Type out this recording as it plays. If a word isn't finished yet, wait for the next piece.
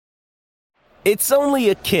It's only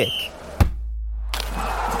a kick,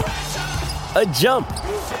 a jump,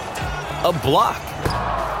 a block.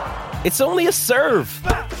 It's only a serve.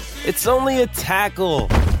 It's only a tackle,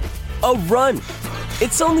 a run.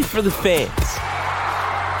 It's only for the fans.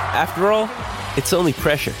 After all, it's only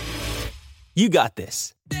pressure. You got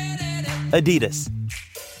this. Adidas.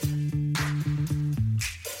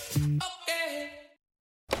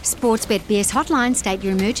 Sportsbet BS hotline, state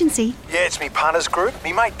your emergency. Yeah, it's me punters group.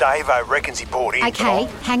 Me mate Davo reckons he bought in. Okay,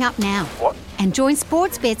 hang up now. What? And join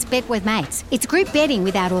Sportsbet's Bet with Mates. It's group betting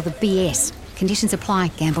without all the BS. Conditions apply.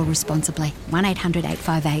 Gamble responsibly.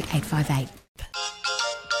 1-800-858-858.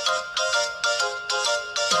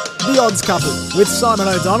 The Odds Couple with Simon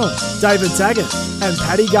O'Donnell, David Taggart and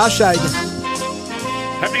Paddy Garshagen.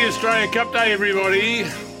 Happy Australia Cup Day, everybody.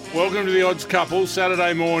 Welcome to the Odds Couple,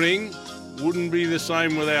 Saturday morning. Wouldn't be the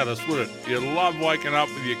same without us, would it? You love waking up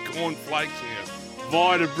with your cornflakes and your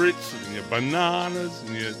Vita Brits and your bananas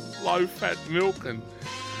and your low-fat milk, and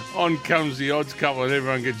on comes the Odds Couple, and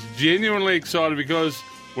everyone gets genuinely excited because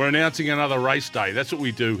we're announcing another race day. That's what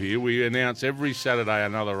we do here. We announce every Saturday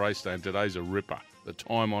another race day, and today's a ripper. The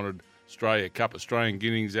time-honoured Australia Cup Australian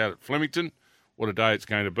Guineas out at Flemington. What a day it's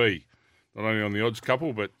going to be. Not only on the Odds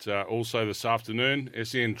Couple, but also this afternoon,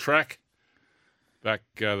 SEN Track.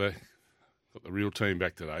 Got the real team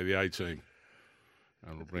back today, the A-team.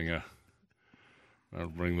 And I'll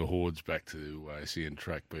bring the hordes back to SEN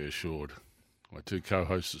Track, be assured. My two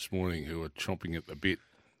co-hosts this morning who are chomping at the bit,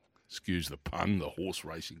 excuse the pun, the horse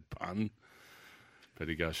racing pun.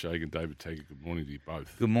 Paddy Garshagen, David Taggart, good morning to you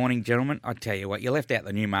both. Good morning, gentlemen. I tell you what, you left out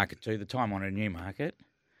the Newmarket too, the time-honoured Newmarket.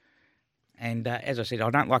 And as I said, I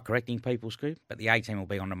don't like correcting people, Scoop, but the A-team will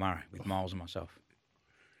be on tomorrow with Miles and myself.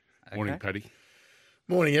 Okay? Morning, Paddy.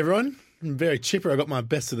 Morning, everyone. I'm very chipper. I got my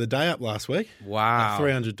best of the day up last week. Wow.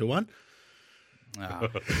 300 to 1.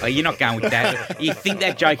 Oh, you're not going with that. You think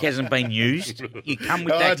that joke hasn't been used? You come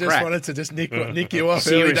with that I just crap. wanted to just nick you off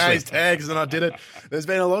Seriously. early days tags, and I did it. There's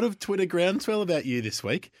been a lot of Twitter groundswell about you this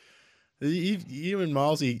week. You and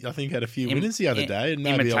Milesy, I think, had a few winners the other day, and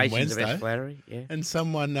maybe on Imitations of Wednesday. Ash Flattery, yeah. And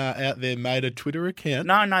someone out there made a Twitter account.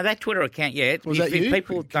 No, that Twitter account, yeah. Was that you?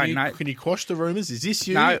 People don't know. Can you quash the rumours? Is this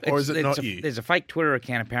you, No, or is it not you? There's a fake Twitter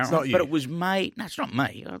account apparently, not you. but it was made. No, it's not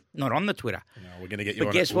me. I'm not on the Twitter. No, we're going to get you But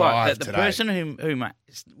on guess it what? live The today. person who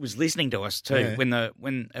was listening to us too Yeah.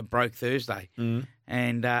 when it broke Thursday,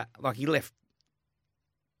 and like he left,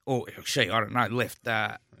 or she, I don't know, left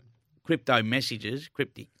crypto messages,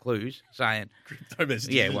 cryptic clues saying, Crypto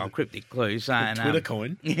messages. yeah, well, cryptic clues saying, Twitter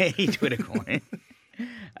coin. yeah, Twitter coin.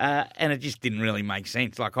 And it just didn't really make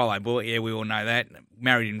sense. Like, oh, boy, yeah, we all know that.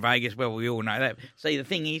 Married in Vegas, well, we all know that. See, the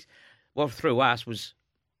thing is, what threw us was,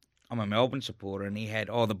 I'm a Melbourne supporter, and he had,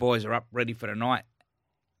 the boys are up ready for tonight,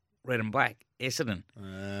 red and black, Essendon.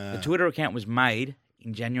 The Twitter account was made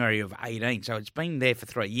in January of 18, so it's been there for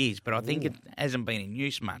 3 years, but I think it hasn't been in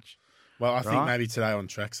use much. Well, I think Right. maybe today on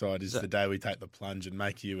Trackside is the day we take the plunge and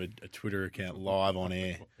make you a Twitter account live on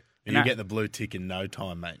air. And No. you get the blue tick in no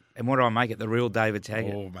time, mate. And what do I make it, the real David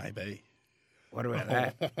Taggart? Or maybe. What about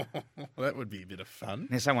that? That would be a bit of fun.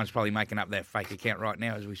 Now, someone's probably making up that fake account right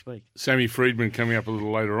now as we speak. Sammy Friedman coming up a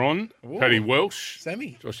little later on. Ooh. Paddy Welsh.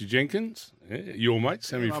 Sammy. Joshy Jenkins. Yeah, your mate,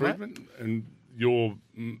 Sammy my Friedman. And your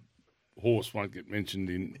horse won't get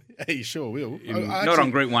mentioned in. Hey, you sure will. Not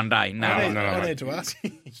on Group 1 Day, no. I need to ask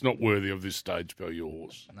you. It's not worthy of this stage, Bell, your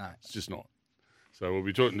horse. No. It's just not. So we'll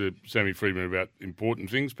be talking to Sammy Friedman about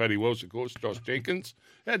important things. Paddy Welsh, of course, Josh Jenkins.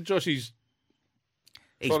 How did Joshy's...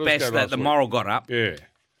 He's Trotters best go that last the week? moral got up. Yeah.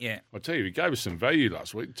 Yeah. I tell you, he gave us some value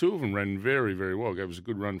last week. Two of them ran very, very well. Gave us a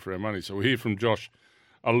good run for our money. So we'll hear from Josh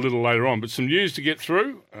a little later on. But some news to get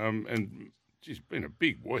through, and geez, it's been a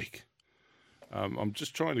big week. I'm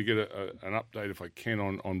just trying to get an update, if I can,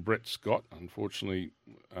 on Brett Scott. Unfortunately,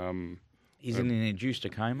 He's in an induced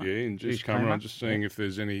coma. yeah, induced coma. I'm just seeing if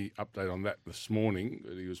there's any update on that this morning.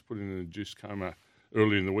 That he was put in an induced coma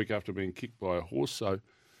earlier in the week after being kicked by a horse. So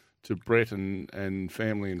to Brett and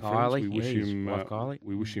family and Kylie, friends, we wish his him wife Kylie.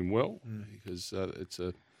 we wish him well because that's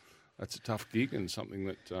a tough gig and something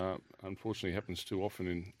that unfortunately happens too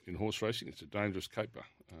often in horse racing. It's a dangerous caper,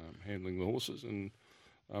 handling the horses, and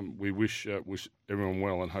we wish everyone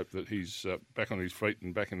well and hope that he's back on his feet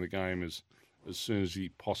and back in the game as soon as he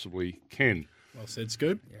possibly can. Well said,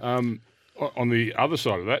 Scoop. On the other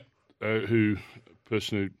side of that, a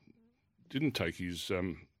person who didn't take his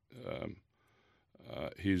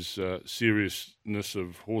seriousness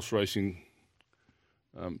of horse racing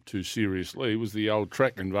too seriously was the old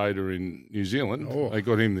track invader in New Zealand. Oh. They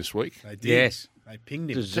got him this week. They did. Yes. They pinged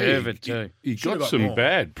him. Deserve it too. He Should've got got some more.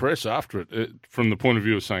 bad press after it from the point of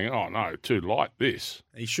view of saying, "Oh no, too light this."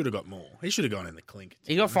 He should have got more. He should have gone in the clink.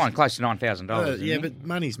 He got fined close to $9,000. Yeah, but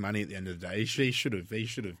money's money at the end of the day. He should have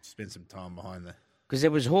spent some time behind the. Because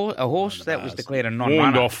there was a horse the that was bars. declared a Warned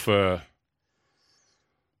non-runner. off for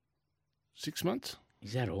 6 months,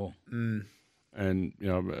 Is that all? and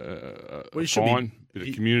Well, a he should be- fine, bit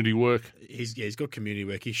of community work. He's got community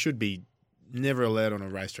work. He should be never allowed on a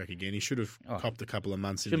racetrack again. He should have copped a couple of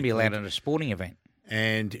months. Shouldn't in be the allowed clink. at a sporting event.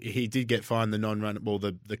 And he did get fined the non-runner. Well,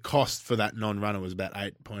 the cost for that non-runner was about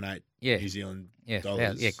 8.8 New Zealand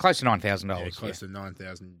dollars. Yeah, close to $9,000. Yeah, close to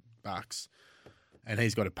 $9,000, and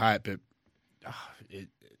he's got to pay it. But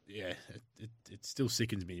it still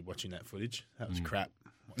sickens me watching that footage. That was crap.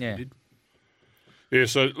 What he Yeah. did. Yeah,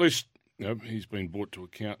 so at least he's been brought to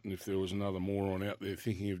account. And if there was another moron out there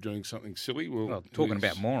thinking of doing something silly, Well, talking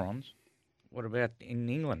about morons, what about in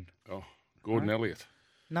England? Gordon Elliott.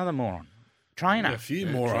 Another moron. Trainer. A few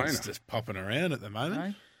morons trainer. just popping around at the moment.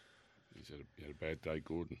 No? He had a bad day,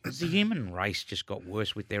 Gordon. The human race just got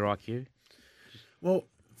worse with their IQ. Well,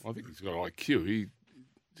 I think he's got IQ. He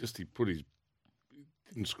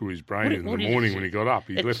didn't screw his brain in the what is morning it? when he got up.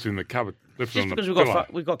 He It's- left it in the cupboard, left it Just on the because pillow.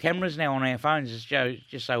 we've got cameras now on our phones, it's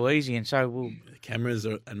just so easy, and so we'll. the cameras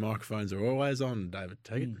and microphones are always on, David.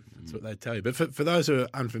 Take it. Mm. That's what they tell you. But for those who are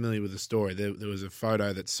unfamiliar with the story, there was a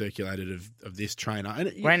photo that circulated of this trainer.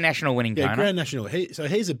 And Grand National winning Yeah, trainer. Grand National.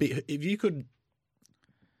 He's a bit. If you could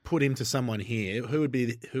put him to someone here, who would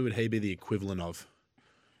he be the equivalent of?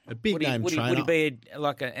 A big would he, name would, he, trainer. would he be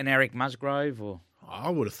like an Eric Musgrove or I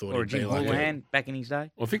would have thought a he'd be Jim like Houlihan back in his day?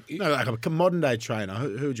 I think like a modern day trainer.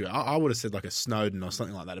 Who would you? I would have said like a Snowden or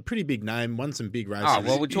something like that. A pretty big name, won some big races. Oh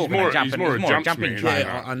well, we're talking more- a jumping. he's more a he's more a jumping jumps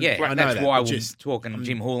trainer. man. Yeah, I know that's that, why but we're just- talking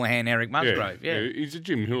Jim Houlihan, Eric Musgrove. Yeah, he's a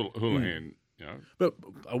Jim Houlihan. You know, But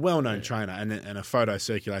a well-known trainer, and a photo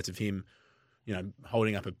circulates of him,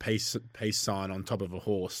 holding up a peace sign on top of a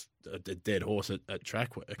horse, a dead horse at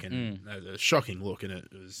track work, and a shocking look, and it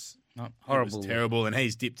was Not It horrible. was terrible, and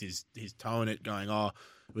he's dipped his toe in it, going,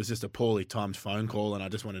 it was just a poorly timed phone call, and I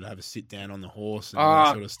just wanted to have a sit down on the horse and all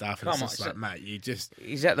that sort of stuff. And come it's just on. like, mate, you just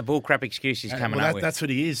Is that the bullcrap excuse he's coming up with? that's what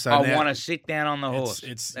he is. So I now want to sit down on the horse.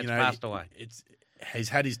 It's That's passed away. He's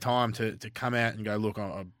had his time to come out and go, look,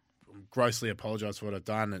 I grossly apologise for what I've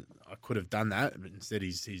done, and I could have done that, but instead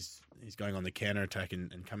he's going on the counter attack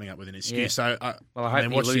and coming up with an excuse. Yeah. So Well, I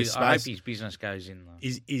mean, watch this I hope space. his business goes in.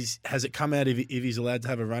 Though. Has it come out if he's allowed to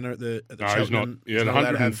have a runner at the no, he's not. Cheltenham? He had He's not allowed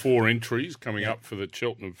to have- 104 entries coming up for the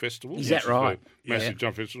Cheltenham Festival. Is that which right? the massive Yeah.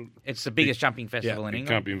 jump festival. It's the biggest jumping festival in He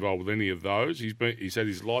England. can't be involved with any of those. He's had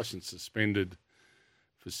his licence suspended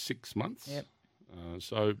for 6 months. Yep.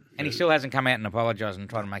 And he still hasn't come out and apologised and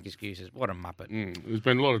tried to make excuses. What a muppet! There's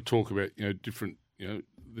been a lot of talk about different.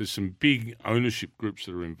 There's some big ownership groups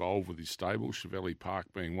that are involved with his stable. Cheveley Park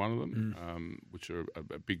being one of them, which are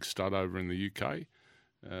a big stud over in the UK.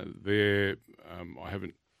 I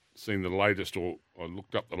haven't seen the latest, or I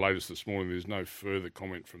looked up the latest this morning. There's no further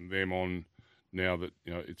comment from them on now that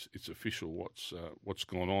it's official what's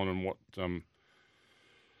gone on and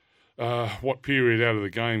what period out of the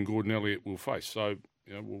game Gordon Elliott will face. So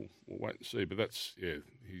we'll wait and see. But that's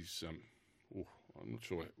he's I'm not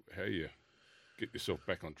sure how you get yourself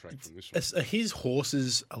back on track from this one. Are his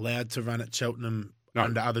horses allowed to run at Cheltenham No.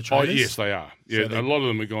 under other Oh, trainers? yes, they are. Yeah, So a lot of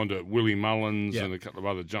them have gone to Willie Mullins Yeah. and a couple of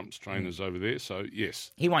other jumps trainers over there. So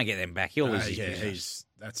yes, He won't get them back. He'll lose his yeah, business.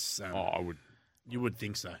 I would. you would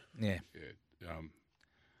think so. Yeah, It'd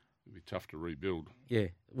be tough to rebuild. yeah.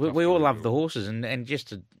 We all love the horses, and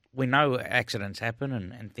we know accidents happen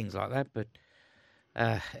and things like that, but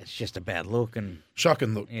it's just a bad look. And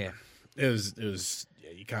Shocking look. yeah, It was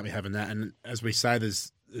you can't be having that. And as we say,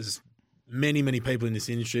 there's many people in this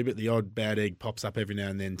industry, but the odd bad egg pops up every now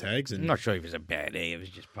and then, tags. And I'm not sure if it was a bad egg. It was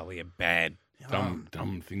just probably a bad.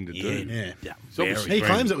 Dumb thing to do. yeah. It's obviously He been-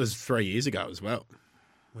 claims it was 3 years ago as well,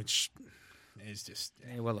 which is just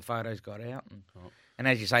Yeah, well, the photos got out, and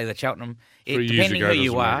as you say, the Cheltenham. 3 years Depending ago who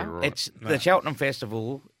you doesn't make are, it right. it's the Cheltenham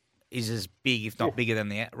Festival is as big, if not bigger, than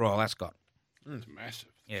the Royal Ascot. It's massive.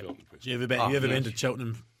 Yeah. Cheltenham Festival. you ever Oh, been yes.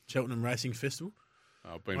 to Cheltenham Racing Festival?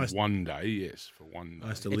 I've been Nice. one day, yes, for one day. I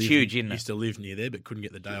used to It's live, huge, isn't it? Used to live near there, but couldn't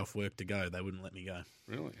get the day off work to go. They wouldn't let me go.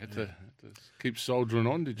 Really? Had to keep soldiering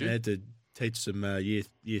on, did you? I had to teach some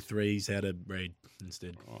year threes how to read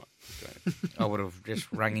instead. Right, okay. I would have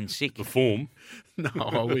just rung in sick. The form. No,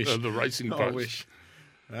 I wish. The racing I post. wish.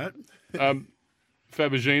 Right?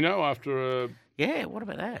 Fabergino, after Yeah, what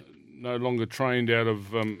about that? no longer trained out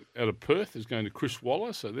of Perth, is going to Chris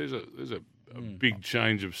Waller. So there's a big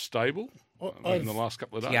change of stable. in the last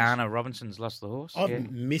couple of days. Tiana Robinson's lost the horse. I've yeah.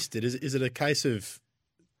 missed it. Is it a case of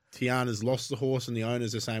Tiana's lost the horse and the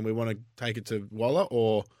owners are saying we want to take it to Waller,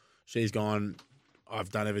 or she's gone, I've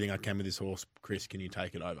done everything I can with this horse, Chris, can you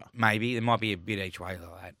take it over? Maybe. There might be a bit each way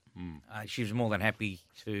like that. She was more than happy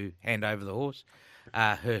to hand over the horse.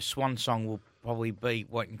 Her swan song will probably be,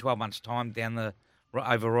 in 12 months' time down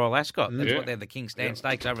over Royal Ascot. That's what they're the King Stan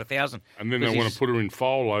Stakes, over 1,000. And then they want to put her in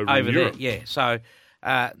foal over in there. Europe. Yeah, so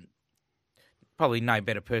probably no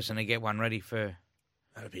better person to get one ready for.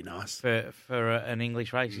 That'd be nice. For an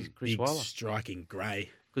English race is Chris Big, Waller. striking grey.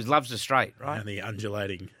 Because loves the straight, right? And the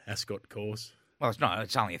undulating Ascot course. Well, it's not.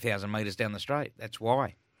 It's only 1,000 metres down the straight. That's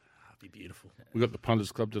why. That'd be beautiful. We got the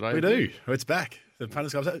Punters Club today. We do. It's back. The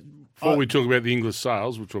Punters Club. Before we talk about the English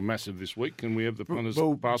sales, which were massive this week, can we have the Punters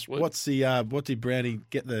past week? What did Brownie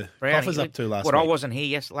get the coffers up to last week? I wasn't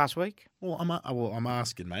here last week. Well, I'm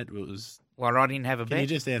asking, mate. It was. Well, I didn't have a bet. Can you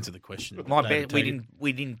just answer the question? My bet.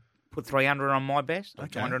 We didn't put 300 on my best. Okay.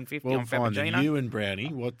 250 on Fabugino. You and Brownie,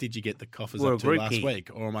 what did you get the coffers up to last week?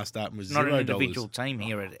 Or am I starting with $0? Not an individual team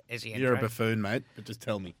here at SEN. You're a buffoon, mate. But just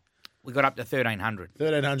tell me. We got up to 1,300.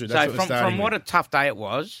 1,300. That's so from what a tough day it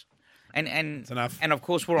was, and it's enough. And of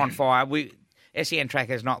course we're on fire. SEN Track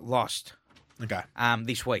has not lost. Okay.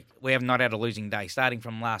 This week we have not had a losing day starting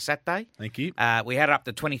from last Saturday. Thank you. We had it up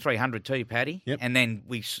to 2,300 too, Paddy. Yep. And then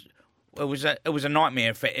it was a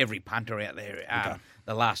nightmare for every punter out there.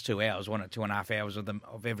 The last 2 hours, 2.5 hours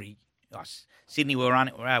of every. Sydney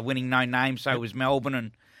were winning no name, so was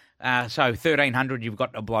Melbourne, and so 1,300 you've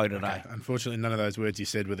got to blow today. Okay. Unfortunately, none of those words you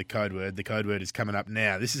said were the code word. The code word is coming up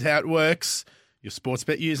now. This is how it works. Your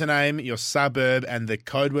Sportsbet username, your suburb, and the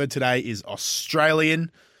code word today is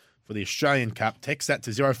Australian for the Australian Cup. Text that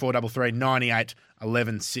to 0433 98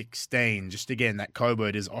 11 16. Just again, that code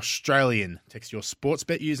word is Australian. Text your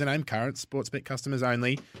Sportsbet username, current Sportsbet customers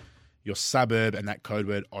only, your suburb, and that code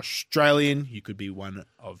word Australian. You could be one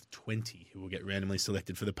of 20 who will get randomly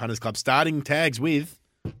selected for the Punters Club. Starting tags with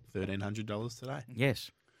 $1,300 today. Yes.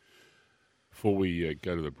 Before we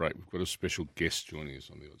go to the break, we've got a special guest joining us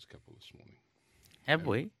on the Odds Couple this morning. Have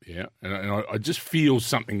we? Yeah, and I just feel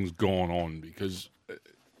something's gone on because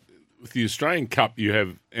with the Australian Cup, you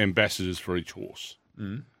have ambassadors for each horse.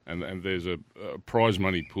 And there's a prize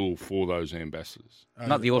money pool for those ambassadors.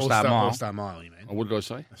 Not the All-Star Mile. All-Star Mile, you mean? Oh, what did I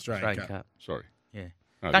say? Australian Cup. Sorry. Yeah.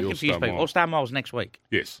 No, Don't confuse people. All-Star Mile's next week.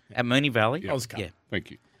 Yes. At Moonee Valley. Yeah. Oz Cup. Yeah.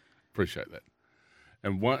 Thank you. Appreciate that.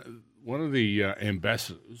 And one of the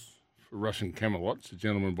ambassadors for Russian Camelot's a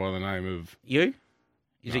gentleman by the name of... You?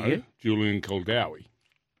 Is it you? Julian Koldawi.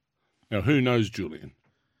 Now, who knows Julian?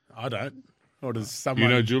 I don't. Or does someone... You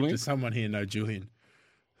know Julian? Does someone here know Julian?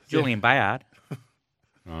 Julian Bayard.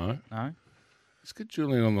 No. No? Let's get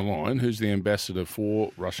Julian on the line, who's the ambassador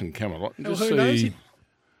for Russian Camelot, and just who knows see him?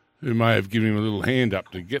 who may have given him a little hand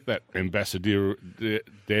up to get that ambassador...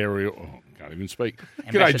 can't even speak.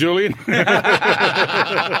 G'day, Julian.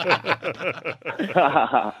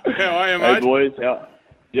 How are you, mate? Hey, boys.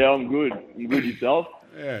 Yeah, I'm good. You good yourself?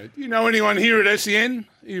 Yeah. Do you know anyone here at SEN?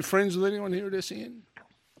 Are you friends with anyone here at SEN?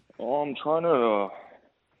 Oh, I'm trying to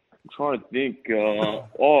think.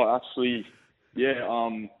 Actually,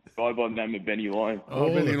 yeah. Guy by the name of Benny Lyon.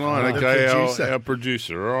 Benny Lyon. Okay, our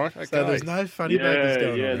producer. All right. Okay. So there's no funny buggers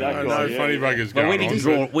going on. Yeah, that No guy. funny buggers But going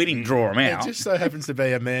on. we didn't draw him It out. just so happens to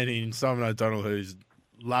be a man in Simon O'Donnell whose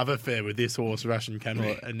love affair with this horse, Russian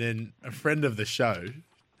Camelot, and then a friend of the show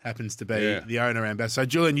happens to be the owner ambassador. So,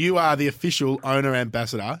 Julian, you are the official owner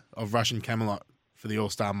ambassador of Russian Camelot for the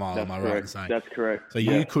All-Star Mile, That's am I correct. right in saying? That's correct. So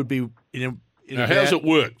you could be in Now, how's it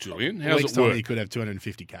work, Julian? How's week's it time work? you could have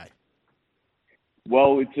 250K.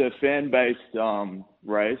 Well, it's a fan-based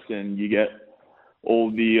race, and you get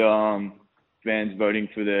all the fans voting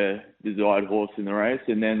for their desired horse in the race,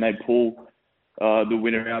 and then they pull the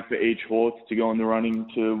winner out for each horse to go on the running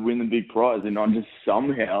to win the big prize. And I just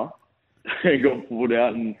somehow got pulled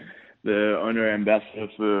out and the owner ambassador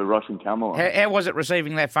for Russian Camelot. How was it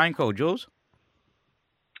receiving that phone call, Jules?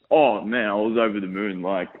 Oh, man, I was over the moon.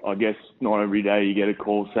 Like, I guess not every day you get a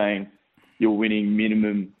call saying you're winning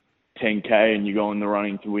minimum 10K and you go on the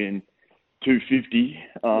running to win 250.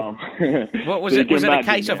 What was so it? Was it a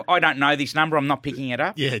imagine, case of, I don't know this number, I'm not picking it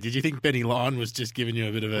up? Yeah, did you think Benny Lyon was just giving you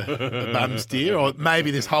a bit of a bum steer? Or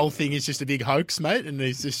maybe this whole thing is just a big hoax, mate, and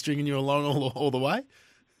he's just stringing you along all the way?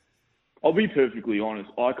 I'll be perfectly honest.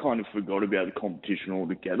 I kind of forgot about the competition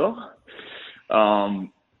altogether.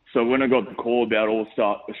 So when I got the call about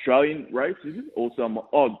All-Star Australian race, is it? All-Star Mile?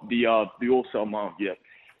 Oh, the All-Star Mile, yeah.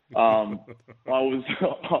 I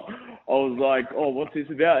was like, oh, what's this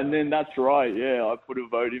about? And then that's right, yeah, I put a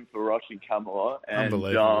vote in for Russian Camelot. And,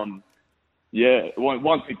 Unbelievable. yeah,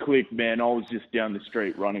 once it clicked, man, I was just down the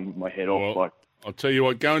street running with my head off. Well, Like, I'll tell you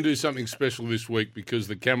what, go and do something special this week because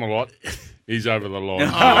the Camelot, he's over the line.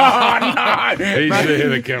 Oh, no. He's there,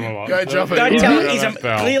 the Camelot. Go drop it. Don't tell him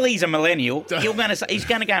Pal. clearly he's a millennial. He's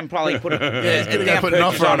going to go and probably put put an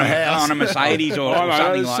offer on a house. on a Mercedes or I know,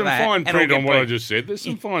 something there's like some that. fine and print it'll on get what I beat. just said. There's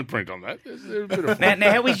some fine print on that. There's a bit of fun.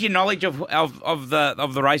 Now, how is your knowledge of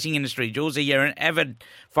the racing industry, Jules? Are you an avid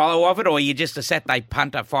follower of it, or are you just a Saturday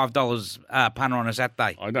punter, $5 punter on a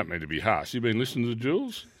Saturday? I don't mean to be harsh. You've been listening to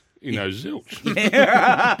Jules? He knows zilch.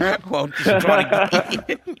 Well, just trying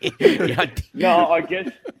to. no, I guess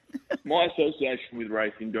my association with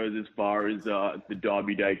racing goes as far as the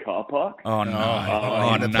Derby Day car park. Oh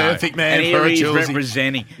no! the no. perfect man and for here a he is Julesy.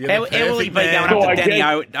 representing. You're the How will he perfect be man. going So I up to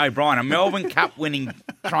Danny guess- O'Brien, a Melbourne Cup winning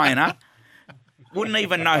trainer? Wouldn't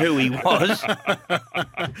even know who he was.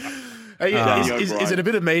 Is it a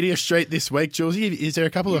bit of media street this week, Julesy? Is there a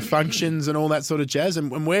couple of functions and all that sort of jazz?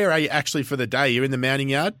 And where are you actually for the day? You're in the mounting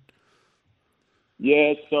yard?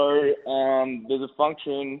 Yeah, so there's a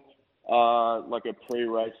function, like a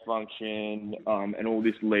pre-race function, and all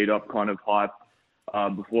this lead-up kind of hype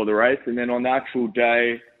before the race. And then on the actual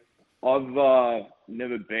day, I've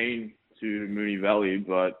never been to Moonee Valley,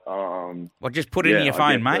 but... Well, just put it in your I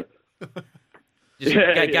phone, guess mate. Just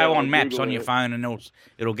go on I'll maps Google on your it. phone and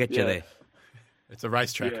it'll get you Yeah. there. It's a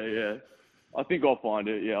racetrack. Yeah. I think I'll find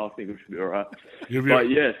it. Yeah, I think it should be all right. You'll be- But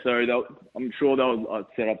yeah, so I'm sure they'll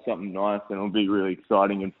set up something nice and it'll be really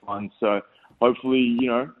exciting and fun. So hopefully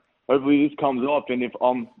this comes off. And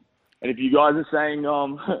if you guys are saying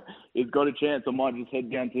it's got a chance, I might just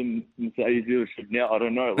head down to Mercedes dealership now. I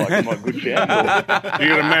don't know, like am I a good chance? You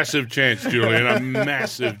got a massive chance, Julian, a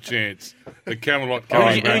massive chance. The Camelot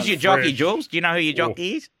coming back Who's your jockey, fresh. Jules? Do you know who your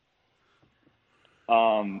jockey is?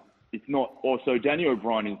 It's not. Also, Danny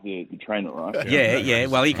O'Brien is the trainer, right? Yeah.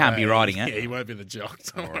 Well, he can't be riding Yeah, it. he won't be the jock.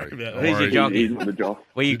 Don't worry about Who's that. your jockey? He's not the jock.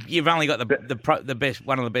 Well, you've only got the best,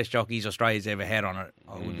 one of the best jockeys Australia's ever had on it.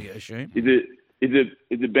 I would assume. Is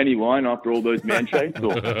it Benny Lyon after all those man shakes?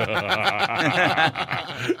 Or?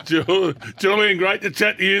 Julian, great to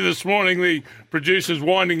chat to you this morning. The producer's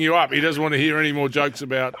winding you up. He doesn't want to hear any more jokes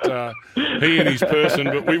about he and his person,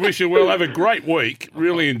 but we wish you well. Have a great week.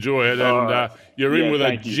 Really enjoy it. And you're in with a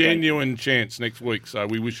thank you. genuine chance next week, so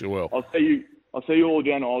we wish you well. I'll see you all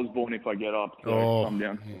down to Osborne if I get up. So come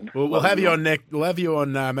down. We'll have you on next. We'll have you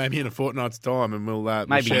on maybe in a fortnight's time, and we'll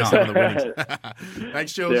Maybe share not. some of the winnings.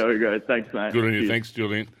 Thanks, Jules. There we go. Thanks, mate. Good on you. Cheers. Thanks,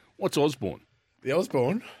 Julian. What's Osborne? The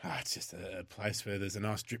Osborne. It's just a place where there's a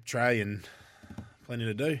nice drip tray and plenty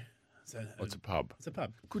to do. What's a pub? It's a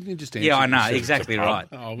pub. Couldn't you just answer? Yeah, I know, yourself? exactly It's a right.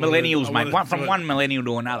 pub. I Millennials, wanna mate. From do it. one millennial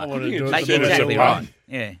to another. wanna do it That's for the exactly pub. right.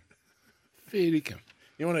 Yeah. Fair dinkum.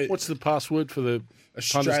 You want to What's the password for the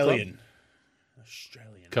Punters Club? Australian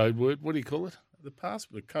Code word? What do you call it? the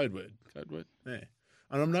password code word. Code word. Yeah.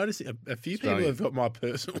 And I'm noticing a few people Australian. have got my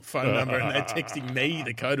personal phone number and they're texting me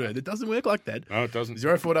the code word. It doesn't work like that. No, it doesn't.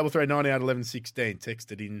 0433 98 11 16.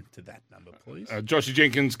 Text it in to that number, please. Joshy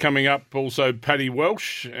Jenkins coming up, also Paddy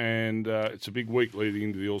Welsh, and it's a big week leading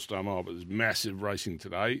into the All-Star Mile, but there's massive racing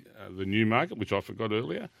today. The Newmarket, which I forgot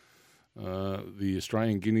earlier, the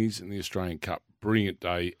Australian Guineas and the Australian Cup. Brilliant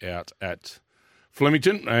day out at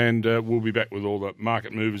Flemington, and we'll be back with all the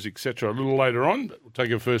market movers, etc. a little later on. But we'll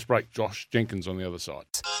take our first break. Josh Jenkins on the other side.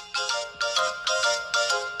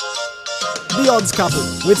 The Odds Couple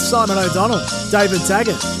with Simon O'Donnell, David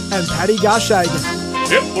Taggart and Paddy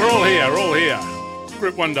Garshagen. Yep, we're all here.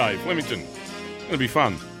 Group 1 day, Flemington. It's going to be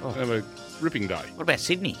fun. Have a ripping day. What about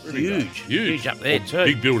Sydney? Ripping day. Huge up there too.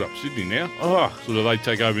 Big build-up, Sydney now. Oh, So do they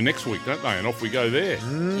take over next week, don't they? And off we go there.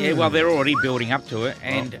 yeah. Well, they're already building up to it,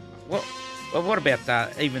 and well, what about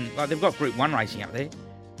even like they've got Group 1 racing up there?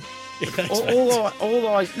 All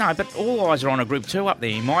eyes, no, but all eyes are on a Group 2 up there,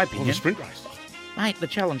 in my Well, opinion. the sprint race. Mate, the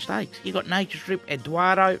Challenge Stakes. You got Nature Strip,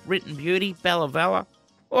 Eduardo, Written Beauty, Bella Vella.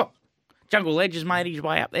 Oh, Jungle Ledger's made his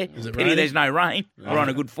way up there. it Pity raining? there's no rain. We're on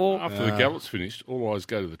a good form. After the gallop's finished, all eyes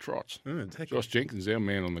go to the trots. Take Josh Jenkins, our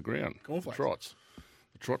man on the ground. Cornflakes. Trots.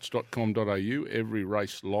 Trots.com.au, every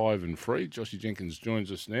race live and free. Joshy Jenkins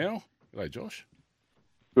joins us now. G'day, Josh.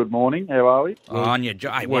 Good morning. How are we? On your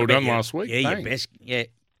hey, well what about done your- last week. Yeah, your Bang. best. Yeah,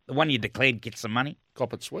 the one you declared gets some money.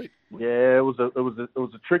 Cop it sweet. Yeah, it was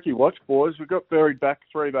a tricky watch, boys. We got buried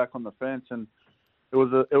three back on the fence, and it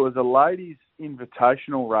was a ladies'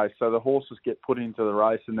 invitational race. So the horses get put into the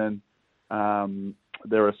race, and then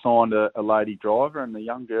they're assigned a lady driver. And the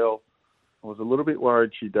young girl, I was a little bit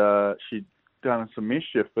worried she'd done some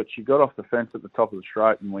mischief, but she got off the fence at the top of the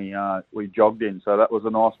straight, and we jogged in. So that was a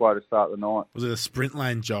nice way to start the night. Was it a sprint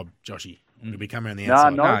lane job, Joshy? Did we come around the No,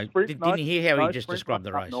 outside? no No, sprint. didn't you hear how he just sprint described the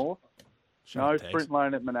up race? north. No sprint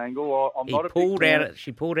lane at Menangle. I'm not a pulled big fan. out.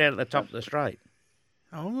 She pulled out at the top of the straight.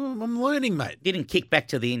 Oh, I'm learning, mate. Didn't kick back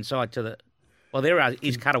to the inside to the. Well, there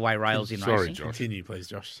is cutaway rails in Sorry, racing. Josh. Continue, please,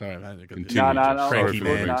 Josh. Sorry, mate. Continue, No, Josh. no. Sorry for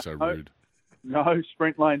man. being so rude. No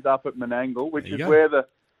sprint lanes up at Menangle, which There is you go. where the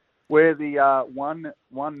 $1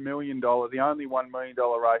 million, the only $1 million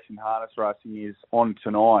race in harness racing is on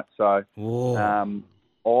tonight. So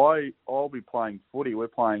I'll be playing footy. We're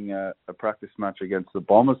playing a practice match against the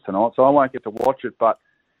Bombers tonight, so I won't get to watch it. But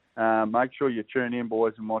make sure you tune in,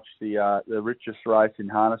 boys, and watch the richest race in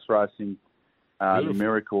harness racing, the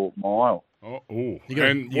Miracle Mile. And You got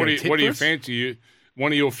a tip what do you for us? fancy?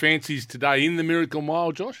 One of your fancies today in the Miracle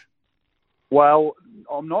Mile, Josh? Well,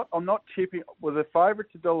 I'm not tipping. Well, the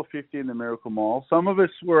favourite's $1.50 in the Miracle Mile. Some of us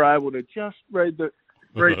were able to just read the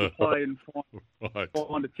play and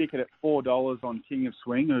find a ticket at $4 on King of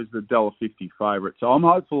Swing, who's the $1.50 favourite. So I'm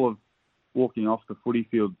hopeful of walking off the footy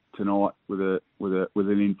field tonight with an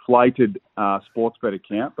inflated sports bet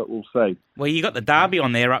account, but we'll see. Well, you got the Derby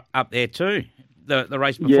on there up there too. The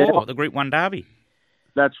race before, the Group 1 Derby.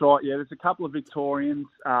 That's right. Yeah, there's a couple of Victorians,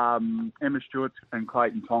 Emma Stewart and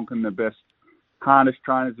Clayton Tonkin, the best harness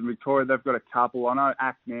trainers in Victoria. They've got a couple. I know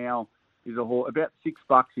Act Now is a horse, about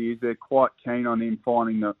 $6 he is. They're quite keen on him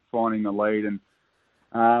finding the lead. And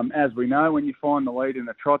as we know, when you find the lead in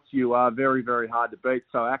the trots, you are very, very hard to beat.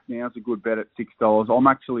 So Act Now's a good bet at $6. I'm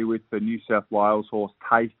actually with the New South Wales horse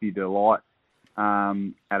Tasty Delight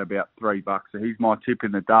at about $3. So he's my tip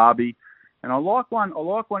in the Derby. And I like one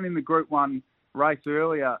in the Group 1 race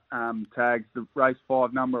earlier, tags, the race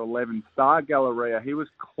 5, number 11, Star Galleria. He was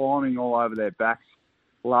climbing all over their backs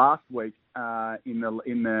last week in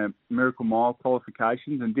the Miracle Mile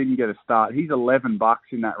qualifications and didn't get a start. He's $11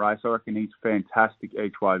 in that race. I reckon he's fantastic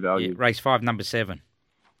each way value. Yeah, race 5, number 7.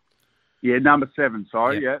 Yeah, number 7,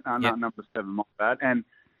 sorry. Yep. Yeah, Yep. Number 7, my bad. And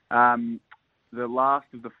the last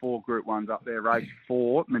of the 4 Group 1s up there, race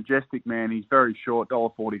 4, Majestic Man. He's very short,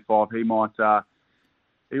 $1.45. He might.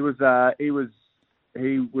 He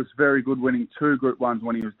was very good winning 2 Group 1s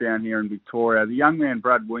when he was down here in Victoria. The young man,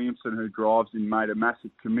 Brad Williamson, who drives him, made a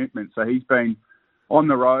massive commitment. So he's been on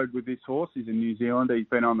the road with this horse. He's a New Zealander. He's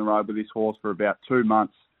been on the road with this horse for about 2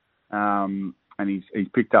 months. And he's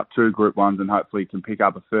picked up 2 Group 1s and hopefully can pick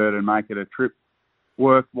up a third and make it a trip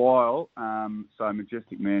worthwhile. So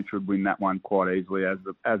Majestic Man should win that one quite easily, as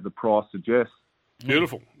the price suggests.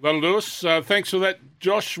 Beautiful. That'll do us. Thanks for that,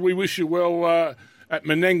 Josh. We wish you well at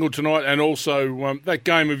Menangle tonight, and also that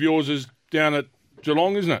game of yours is down at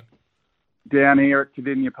Geelong, isn't it? Down here at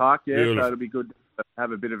Cardinia Park, yeah. Beautiful. So it'll be good to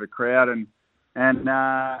have a bit of a crowd and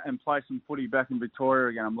play some footy back in Victoria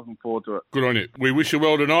again. I'm looking forward to it. Good on you. We wish you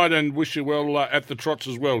well tonight and wish you well at the trots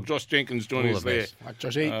as well. Josh Jenkins joining us there. Like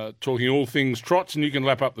Joshy. Talking all things trots, and you can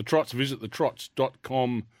lap up the trots. Visit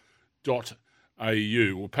thetrots.com.au.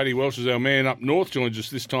 Well, Paddy Welsh is our man up north, joins us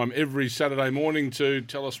this time every Saturday morning to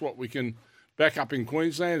tell us what we can back up in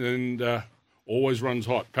Queensland, and always runs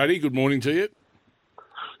hot. Paddy, good morning to you.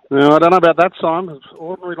 No, I don't know about that, Simon. It was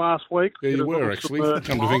ordinary last week. Yeah, you were, actually,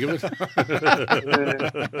 come to think of it.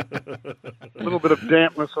 A little bit of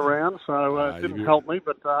dampness around, so it didn't help me,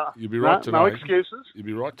 but you'll be right today. No excuses. You'll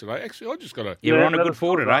be right today. Actually, I just got a... You were on a good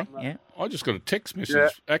four today, yeah. I just got a text message. Yeah.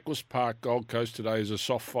 Aquas Park, Gold Coast today is a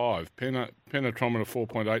soft 5. Penetrometer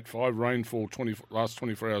 4.85. Rainfall last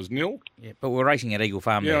 24 hours nil. Yeah, but we're racing at Eagle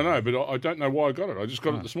Farm. Yeah, now. I know, but I don't know why I got it. I just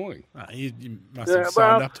got it this morning. You must have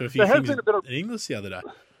signed up to a few things in English the other day.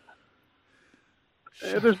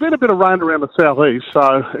 There's been a bit of rain around the southeast,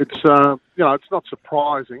 so it's it's not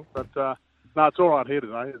surprising, but no, it's all right here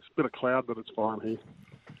today. It's a bit of cloud, but it's fine here.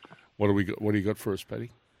 What do you got for us, Paddy?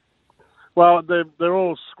 Well, they're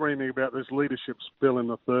all screaming about this leadership spill in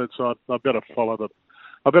the third, so I better follow the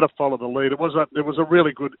lead. It was a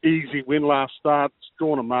really good, easy win last start. It's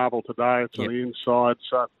drawn a marble today. It's on the inside,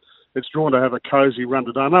 so it's drawn to have a cosy run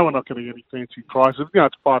today. I know we're not going to get any fancy prices.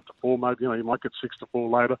 It's 5-4, maybe. You might get 6-4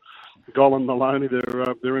 later. Golan, Maloney,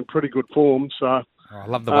 they're in pretty good form. So I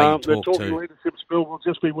love the way you they're talk talking too. leadership spill will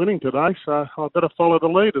just be winning today, so I better follow the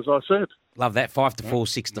lead, as I said. Love that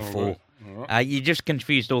 5-4, 6-4. You just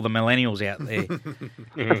confused all the millennials out there,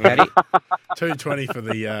 Paddy. 220 for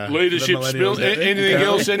the leadership spill. Anything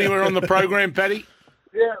else anywhere on the program, Paddy?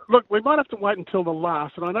 Yeah, look, we might have to wait until the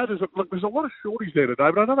last, and I know there's a lot of shorties there today,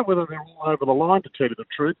 but I don't know whether they're all over the line, to tell you the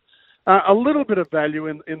truth. A little bit of value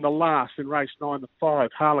in the last, in race 9 to 5,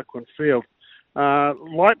 Harlequin Field.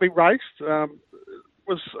 Lightly raced,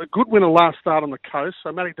 was a good winner last start on the coast,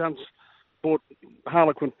 so Matty Dunn's brought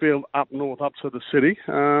Harlequin Field up north, up to the city.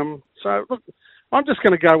 So, look, I'm just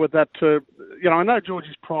going to go with that. I know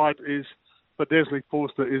Georgie's Pride is, for Desley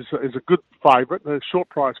Forster, is a good favourite, a short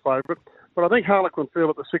price favourite. but I think Harlequin Field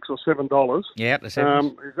at the $6 or $7. Yeah, up to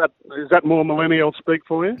 $7. Is that more millennial speak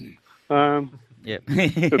for you? Yeah, up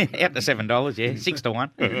to $7. Yeah, 6 to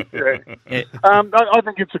 1. Yeah. I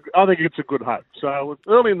think it's a good hope. So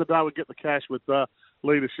early in the day, we'll get the cash with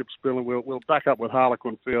Leadership Spill, and we'll back up with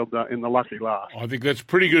Harlequin Field in the lucky last. I think that's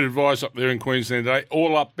pretty good advice up there in Queensland today.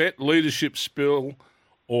 All up bet, Leadership Spill,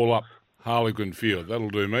 all up Harlequin Field. That'll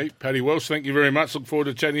do me. Paddy Welsh, thank you very much. Look forward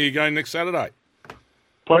to chatting to you again next Saturday.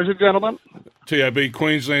 Pleasure, gentlemen. TAB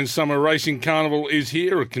Queensland Summer Racing Carnival is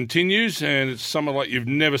here. It continues, and it's summer like you've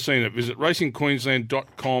never seen it. Visit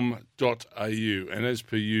racingqueensland.com.au. And as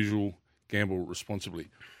per usual, gamble responsibly.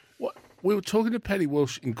 What? We were talking to Paddy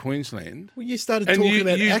Welsh in Queensland. Well, you started talking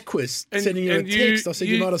about Aquis sending you a text. I said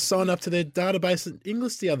you might have signed up to their database in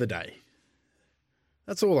English the other day.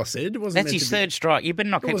 That's all I said. It wasn't. That's his third strike. You better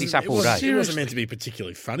not keep this up all day. It wasn't meant to be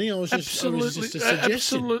particularly funny. I was just a suggestion.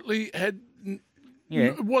 Absolutely had. Yeah.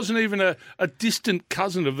 It wasn't even a distant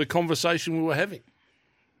cousin of the conversation we were having.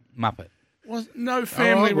 Muppet. No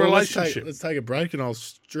family relationship. Let's take a break and I'll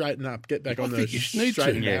straighten up, get back on the straight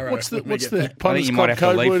and narrow. What's the Punters Club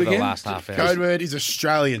code word again? Last half hour. Code word is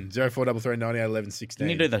Australian, 0433 98 11 16. Can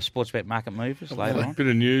you do the Sportsbet market movers later on? A bit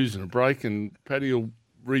of news and a break and Paddy will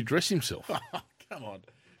redress himself. Come on.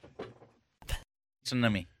 Listen to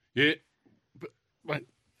me. Yeah. But, wait,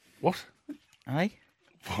 what? Hey?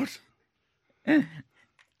 What? I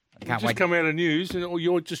can't wait. Come out of news and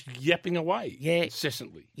you're just yapping away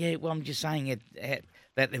incessantly. Yeah, well, I'm just saying that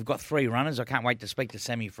they've got 3 runners. I can't wait to speak to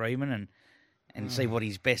Sammy Freeman and see what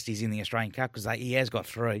his best is in the Australian Cup because he has got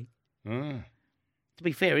 3. To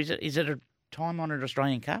be fair, is it a time-honoured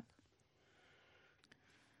Australian Cup?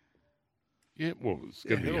 Yeah, well, it's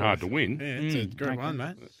going to be hard to win. Yeah, it's a great one,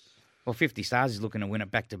 mate. Well, 50 Stars is looking to win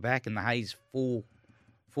it back-to-back and the Hayes 4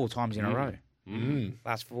 times in a row.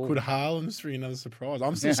 Last 4. Could Harlem's for another surprise?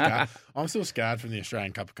 I'm still scarred. I'm still scarred from the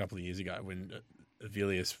Australian Cup a couple of years ago when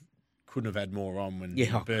Avilius couldn't have had more on when he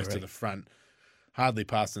burst to the front, hardly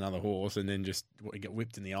passed another horse, and then just get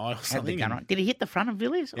whipped in the eye or something. Did he hit the front of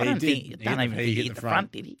Avilius? Yeah, I don't even think he hit the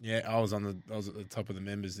front, did he? Yeah, I was at the top of the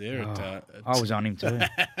members there. I was on him too.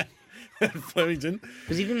 At Flemington.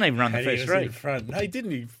 Because he didn't even run the first 3. Front. No, he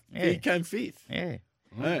didn't. He came 5th. Yeah.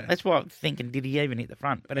 That's why I'm thinking, did he even hit the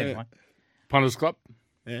front? But anyway. Punters Club?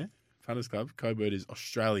 Yeah, Punters Club. Code word is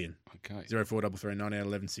Australian. Okay. 0433 98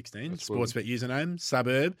 11 16. Sportsbet username,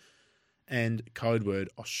 suburb, and code word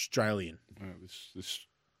Australian. This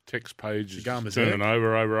text page is turning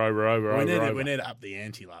over. We need to up the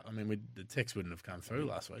ante. I mean, the text wouldn't have come through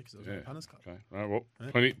last week because it was on Punters Club. Okay. Right, well,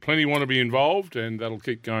 plenty want to be involved, and that'll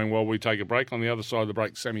keep going while we take a break. On the other side of the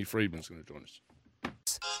break, Sammy Freedman's going to join us.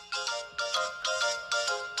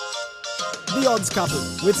 The Odds Couple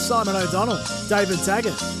with Simon O'Donnell, David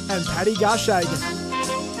Taggart and Paddy Garshagen.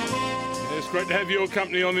 It's great to have your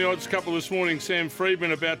company on The Odds Couple this morning. Sam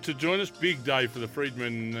Freedman about to join us. Big day for the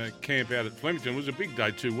Freedman camp out at Flemington. It was a big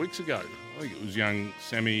day 2 weeks ago. I think it was young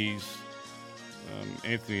Sammy's,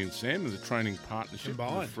 Anthony and Sam, the training partnership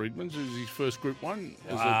with the Freedmans. It was his first Group 1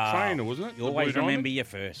 as a trainer, wasn't it? You always remember your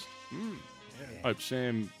first. Hope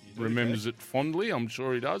Sam remembers it fondly. I'm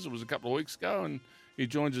sure he does. It was a couple of weeks ago, and he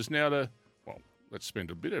joins us now to... Let's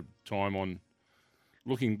spend a bit of time on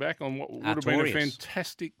looking back on what would have been a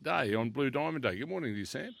fantastic day on Blue Diamond Day. Good morning to you,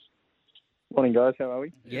 Sam. Morning, guys. How are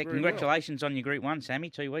we? Yeah, congratulations on your Group 1, Sammy,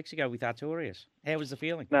 2 weeks ago with Artorias. How was the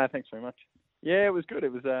feeling? No, thanks very much. Yeah, it was good.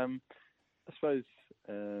 It was, I suppose,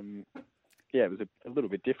 it was a little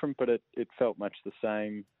bit different, but it felt much the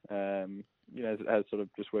same, as sort of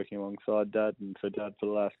just working alongside Dad and for Dad for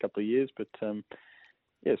the last couple of years. But, I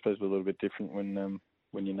suppose it was a little bit different when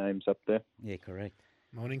your name's up there. Yeah, correct.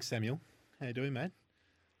 Morning, Samuel. How you doing, mate?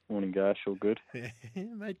 Morning, Gash. All good.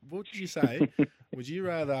 Mate, what did you say? Would you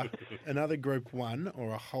rather another Group 1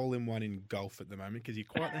 or a hole-in-one in golf at the moment? Because you're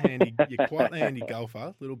quite the handy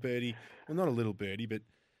golfer, little birdie. Well, not a little birdie, but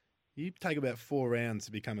you take about 4 rounds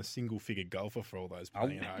to become a single-figure golfer for all those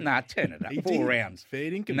playing at home. Nah, turn it up. 4 rounds.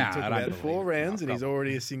 Fair dinkum. He took about 4 rounds, and he's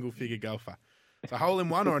already a single-figure golfer. So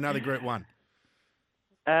hole-in-one or another Group 1?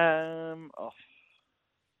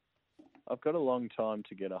 I've got a long time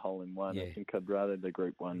to get a hole-in-one. Yeah. I think I'd rather the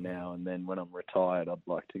Group 1 now, and then when I'm retired, I'd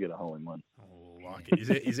like to get a hole-in-one. Oh, like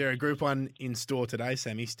it. Is there a Group 1 in store today,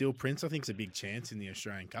 Sammy? Steel Prince, I think, is a big chance in the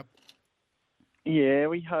Australian Cup. Yeah,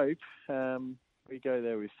 we hope. We go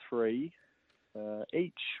there with 3.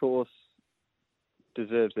 Each horse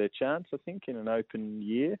deserves their chance, I think, in an open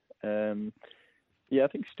year. I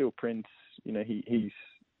think Steel Prince,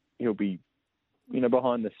 he'll be,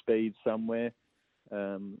 behind the speed somewhere.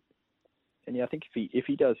 And I think if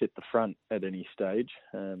he does hit the front at any stage,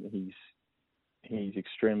 he's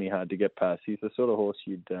extremely hard to get past. He's the sort of horse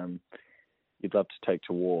you'd love to take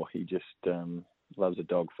to war. He just loves a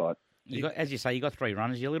dogfight. As you say, you got 3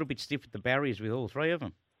 runners. You're a little bit stiff at the barriers with all 3 of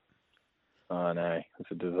them. Oh, no.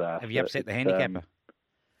 It's a disaster. Have you upset the handicapper?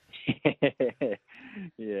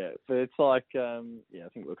 Yeah, but it's like, I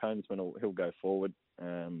think Honesman he'll go forward,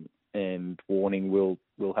 and Warning will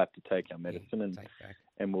have to take our medicine,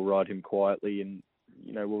 and we'll ride him quietly, and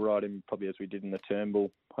we'll ride him probably as we did in the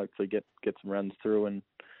Turnbull. Hopefully get some runs through, and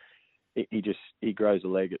he grows a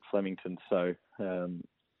leg at Flemington. So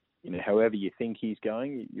however you think he's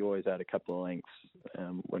going, you always add a couple of lengths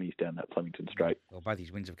when he's down that Flemington straight. Well, both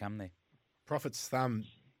his wins have come there. Prophet's Thumb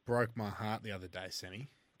broke my heart the other day, Sammy.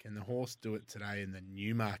 Can the horse do it today in the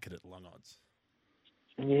Newmarket at long odds?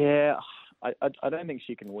 Yeah, I don't think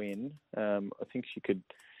she can win. I think she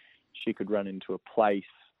could run into a place.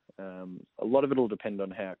 A lot of it will depend on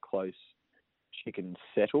how close she can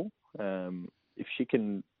settle. If she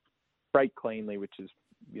can break cleanly, which has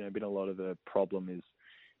been a lot of the problem, is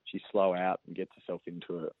she's slow out and gets herself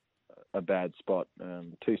into a bad spot.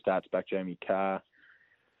 2 starts back, Jamie Carr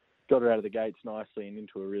got her out of the gates nicely and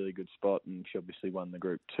into a really good spot, and she obviously won the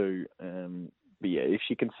Group 2. But yeah, if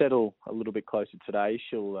she can settle a little bit closer today,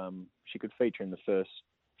 she could feature in the first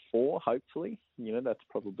 4, hopefully. That's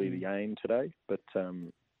probably the aim today. But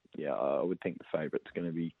I would think the favourite's going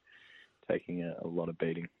to be taking a lot of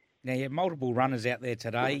beating. Now, you have multiple runners out there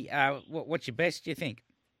today. What's your best, do you think?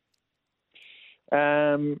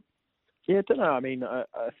 I don't know. I mean, I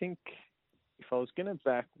think if I was going to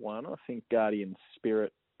back one, I think Guardian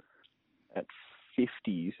Spirit at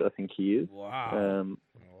 50s, I think he is. Wow.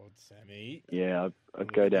 Sammy. Yeah,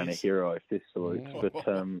 I'd go down a hero if this salutes.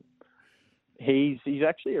 But he's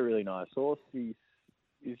actually a really nice horse.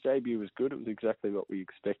 His debut was good. It was exactly what we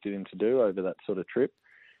expected him to do over that sort of trip.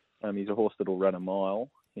 He's a horse that'll run a mile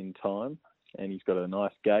in time, and he's got a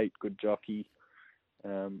nice gait, good jockey,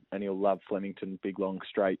 and he'll love Flemington, big, long,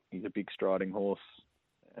 straight. He's a big striding horse.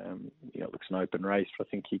 It looks an open race, but I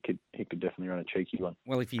think he could definitely run a cheeky one.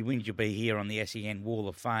 Well, if he wins, you'll be here on the SEN Wall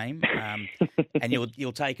of Fame, and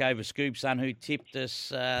you'll take over Scoop Son, who tipped us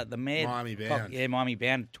the mare. Miami Bound. Miami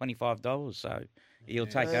Bound, $25. So he'll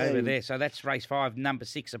take over there. So that's race 5, number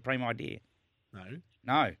 6, a Prime Idea.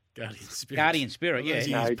 No. Guardian Spirit. Guardian Spirit, yeah.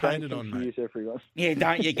 No, He's painted on, mate. Everyone. Yeah,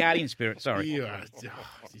 Guardian Spirit, sorry. You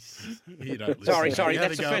don't sorry, listen.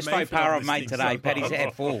 that's the first faux pas I've made today. Paddy's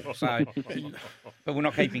had 4, so... But we're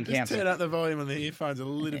not keeping count. Just turn up the volume on the earphones a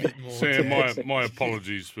little bit more. Sam, my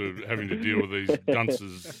apologies for having to deal with these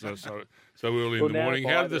dunces so early in the morning.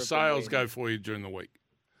 How did the sales go for you during the week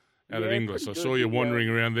out at Inglis? I saw you wandering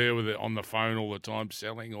around there on the phone all the time,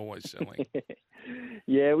 always selling.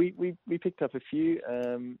 Yeah, we picked up a few.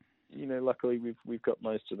 Luckily we've got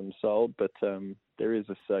most of them sold, but there is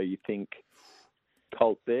a So You Think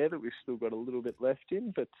colt there that we've still got a little bit left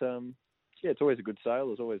in. But it's always a good sale.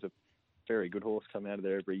 There's always a very good horse come out of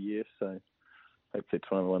there every year, so hopefully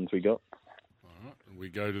it's one of the ones we got. All right, and we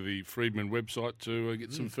go to the Freedman website to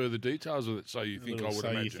get some further details of it. So You Think, I would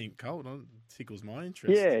imagine. So You Think colt tickles my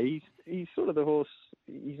interest. Yeah, he's sort of the horse.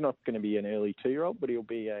 He's not going to be an early 2-year-old, but he'll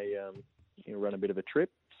be he'll run a bit of a trip.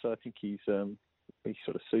 So I think he sort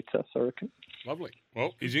of suits us, I reckon. Lovely.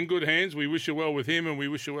 Well, he's in good hands. We wish you well with him, and we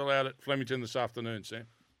wish you well out at Flemington this afternoon, Sam.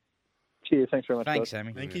 Cheers. Thanks very much. Thanks, guys.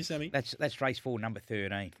 Sammy. Thank you, Sammy. That's race 4, number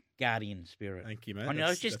 13, Guardian Spirit. Thank you, mate. I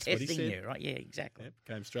was just testing you, right? Yeah, exactly. Yep,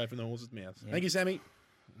 came straight from the horse's mouth. Yeah. Thank you, Sammy.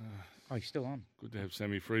 Oh, he's still on. Good to have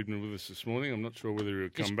Sammy Friedman with us this morning. I'm not sure whether he'll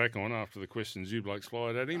come back on after the questions you blokes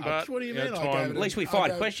fired at him. But what do you mean? Time, at least we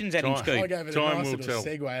fired questions at him, Scoop. I gave it time a nice will little tell.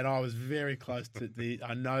 segue, and I was very close to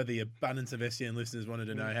I know the abundance of SEN listeners wanted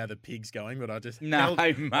to know how the pig's going, but I just held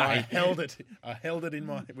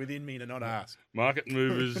it within me to not ask. Market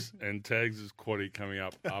movers and tags as quaddie coming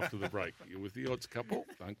up after the break. You're with the Odds Couple.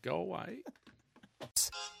 Don't go away.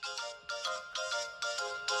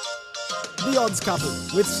 The Odds Couple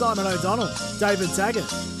with Simon O'Donnell, David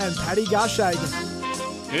Taggart and Paddy Garshagen.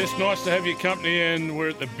 Yes, nice to have your company, and we're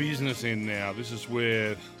at the business end now. This is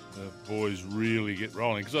where the boys really get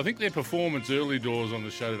rolling, because I think their performance early doors on the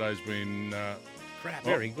show today has been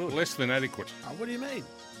very good. Less than adequate. What do you mean?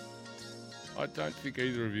 I don't think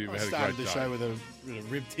either of you have had a started great the day. show with a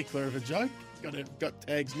rib tickler of a joke. Got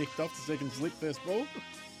tags nicked off the second slip, first ball.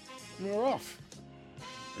 And we're off.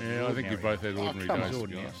 Yeah, I think you both had ordinary days, to be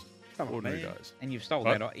ordinary. honest. Come on, Ordinary man. days. And you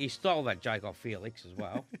stole that joke off Felix as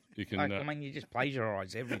well. You can. I mean, you just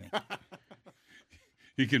plagiarise everything.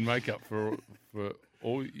 You can make up for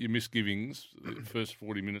all your misgivings, the first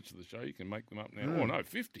 40 minutes of the show, you can make them up now. Oh, no,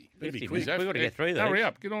 50. 50. Quick. We've got to get through these. Hurry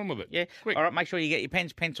up. Get on with it. Yeah. Quick. All right, make sure you get your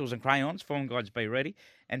pens, pencils and crayons. Form guides be ready.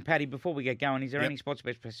 And, Paddy, before we get going, is there any sports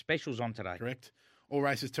bet specials on today? Correct. All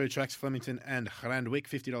races, 2 tracks, Flemington and Randwick.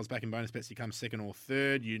 $50 back in bonus bets. You come second or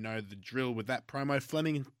third. You know the drill with that promo.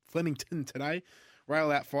 Flemington today.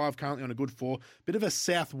 Rail out 5, currently on a good 4. Bit of a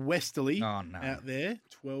southwesterly out there,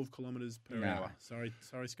 12 kilometres per hour. Sorry,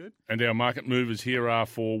 Scoop. And our market movers here are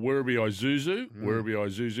for Werribee Isuzu. Werribee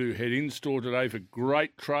Isuzu head in store today for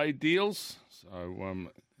great trade deals. So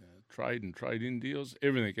trade and trade-in deals,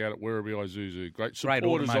 everything out at Werribee Isuzu. Great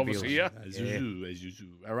supporters of us here. Isuzu.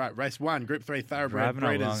 All right, race 1, Group 3 Thoroughbred Driving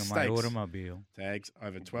Breeders along in my Stakes. automobile. Tags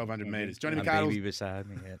over 1,200 metres. Johnny My McArdle. baby beside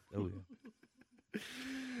me. Oh, yeah.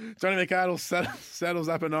 Johnny McArdle saddles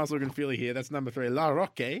up a nice looking filly here. That's number 3, La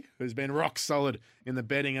Roque, who's been rock solid in the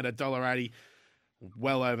betting at $1.80.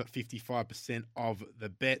 Well over 55% of the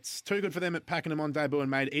bets. Too good for them at Pakenham on debut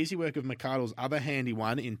and made easy work of McArdle's other handy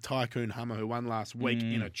one in Tycoon Hummer, who won last week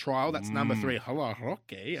in a trial. That's number 3, La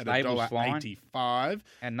Roque, at $1.85.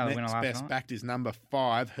 And another winner Next last best night. backed is number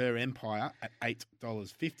 5, Her Empire, at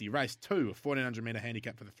 $8.50. Race 2, a 1,400 metre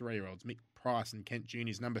handicap for the 3-year-olds. Mick Price and Kent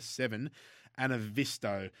Juniors. Number 7, Anna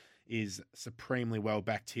Visto, is supremely well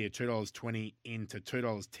backed here. $2.20 into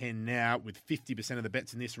 $2.10 now, with 50% of the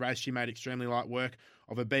bets in this race. She made extremely light work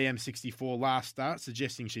of a BM64 last start,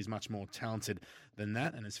 suggesting she's much more talented than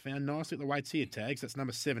that, and has found nicely at the weights here. Tags. That's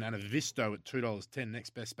number 7, Anna Visto, at $2.10.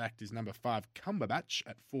 Next best backed is number 5, Cumberbatch,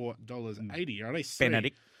 at $4.80. Or at least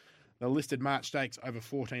Benedict. The listed March Stakes over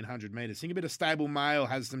 1,400 metres. Think a bit of Stable Mail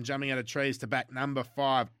has some jumping out of trees to back number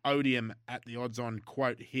 5, Odium, at the odds-on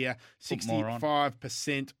quote here.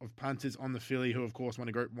 65% of punters on the filly, who, of course, won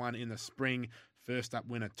a Group 1 in the spring. First up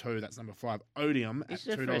winner 2, that's number 5, Odium, This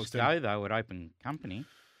at is her first $2.10. go, though, at open company.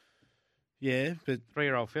 Yeah, but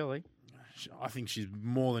 3-year-old filly. I think she's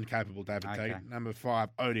more than capable, David Okay. Taggart. Number 5,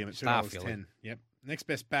 Odium, at Star $2.10. filly. Yep. Next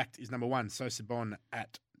best backed is number 1, Sosibon,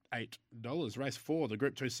 at $8. Race 4, the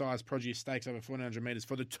Group 2 size Produce Stakes over 1,400 metres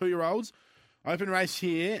for the 2-year-olds. Open race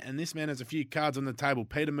here, and this man has a few cards on the table.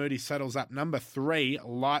 Peter Moody saddles up number 3,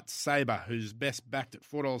 Lightsaber, who's best backed at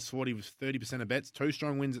 $4.40 with 30% of bets. 2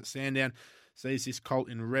 strong wins at Sandown. Sees this colt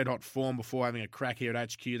in red-hot form before having a crack here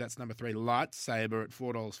at HQ. That's number 3, Lightsaber, at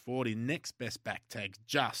 $4.40. Next best back tag,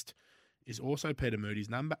 Just, is also Peter Moody's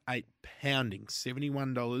number 8, Pounding,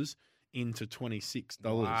 $71 into $26.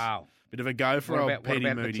 Wow. Bit of a go for What old about Petey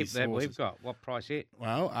the Moody's tip that horses. we've got? What price it?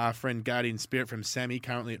 Well, our friend Guardian Spirit from Sammy,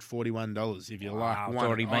 currently at $41. If you Wow, like it's one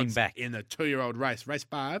already been odds back. in the 2-year-old race. Race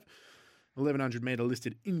 5, 1,100 metre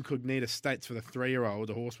listed Incognita States for the 3-year-old.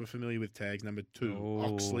 The horse we're familiar with, tags number 2,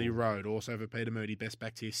 Oxley Road. Also for Peter Moody, best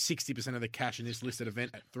backed here. 60% of the cash in this listed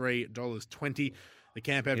event at $3.20. The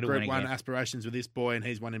camp have It'll Group win 1 again. aspirations with this boy, and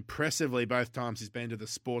he's won impressively both times he's been to the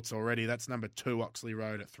sports already. That's number 2, Oxley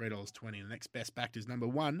Road, at $3.20. The next best backed is number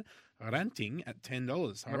 1, Ranting, at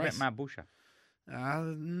 $10. What about Marbusha?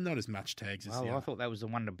 Not as much tags as the Well, I other. thought that was the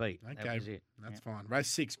one to beat. Okay, That was it. that's fine. Race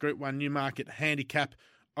 6, Group 1 Newmarket handicap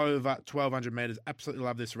over 1,200 metres. Absolutely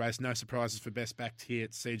love this race. No surprises for best backed here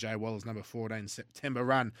at CJ Waller's number 14, September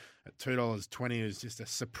Run, at $2.20. Who's just a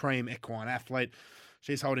supreme equine athlete.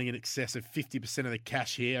 She's holding in excess of 50% of the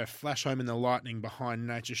cash here. A flash home in the lightning behind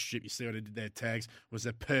Nature Strip. You see what I did there, tags. Was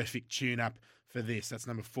a perfect tune-up for this. That's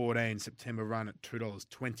number 14, September Run, at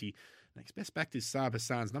 $2.20. Next best backed is Saab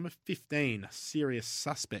Hassan's number 15, Serious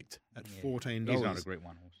Suspect, at $14. He's not a Group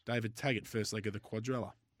 1 horse. David Taggart, first leg of the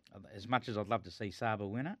quadrella. As much as I'd love to see Saber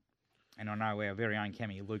win it, and I know our very own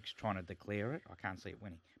Cammy Luke's trying to declare it, I can't see it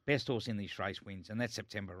winning. Best horse in this race wins, and that's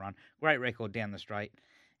September Run. Great record down the straight.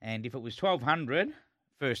 And if it was 1,200,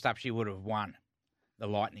 first up she would have won the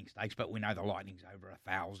Lightning Stakes, but we know the Lightning's over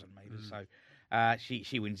 1,000 metres, so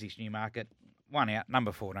she wins this Newmarket. 1 out,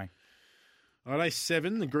 number 14. All right, race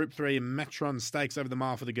 7, the Group 3 Matron Stakes over the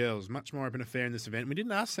mile for the girls. Much more open affair in this event. We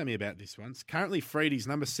didn't ask Sammy about this one. It's currently Freedy's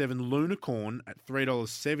number 7, Lunicorn, at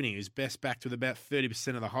 $3.70, who's best backed with about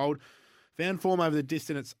 30% of the hold. Found form over the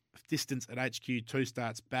distance at HQ, 2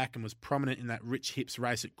 starts back, and was prominent in that Rich Hips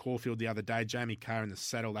race at Caulfield the other day. Jamie Carr in the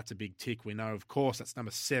saddle, that's a big tick. We know, of course, that's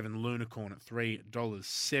number 7, Lunicorn, at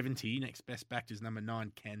 $3.70. Next best backed is number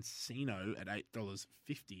 9, Cancino, at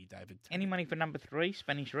 $8.50. David. Any money for number 3,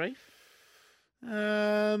 Spanish Reef?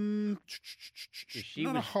 Not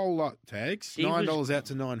a whole lot, tags. $9 out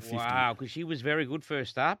to $9.50. Wow, because she was very good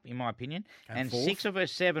first up, in my opinion. Came And fourth. 6 of her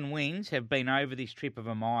 7 wins have been over this trip of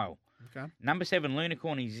a mile. Okay. Number 7,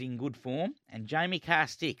 Lunicorn is in good form, and Jamie Carr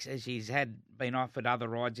sticks as she's been offered other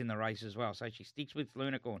rides in the race as well. So she sticks with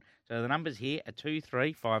Lunicorn. So the numbers here are 2,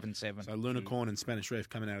 3, 5 and 7. So Lunicorn and Spanish Reef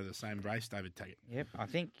coming out of the same race, David Taggart. Yep, I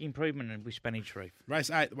think improvement with Spanish Reef. Race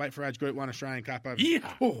 8, the Weight for Age Group 1 Australian Cup over. Yeah.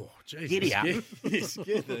 Oh, jeez. Giddy up. You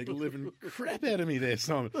scared the living crap out of me there,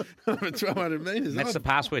 Simon. Over 1,200 metres. And that's the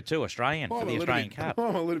password too, Australian, for the Australian Cup.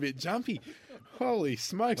 I'm a little bit jumpy. Holy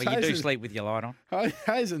smokes. Well, you do sleep with your light on.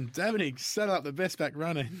 Hazen Davenig set up the best back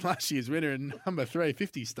runner in last year's winner in number 3,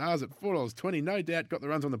 50 stars at $4.20. No doubt got the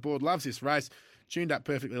runs on the board. Loves this race. Tuned up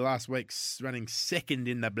perfectly last week, running second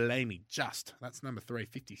in the Blamey Just. That's number 3,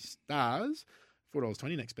 50 stars.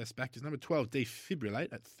 $4.20. Next best back is number 12,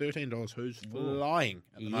 Defibrillate at $13. Who's flying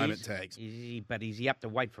at the moment, Tags? But is he up to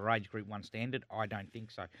Weight for Age Group 1 standard? I don't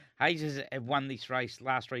think so. Hayes has won this race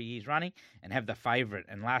last 3 years running and have the favourite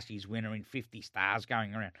and last year's winner in 50 stars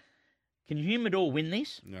going around. Can Humidor win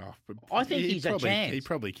this? No. I think he's a chance. He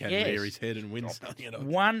probably can rear his head and win something.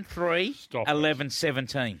 1, 3, 11,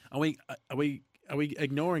 17. Are we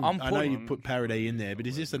ignoring? I know you put Paradis in there, but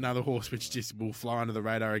is this another horse which just will fly under the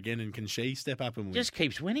radar again? And can she step up and win? Just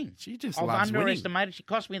keeps winning. She just I've loves underestimated. winning. She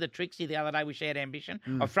cost me the Trixie the other day with Shared Ambition.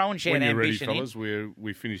 I've thrown Shared When you're ready, Ambition fellas,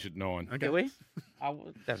 we finish at 9. Okay. Do we? Oh,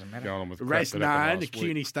 it doesn't matter. Going on with Race 9, the week.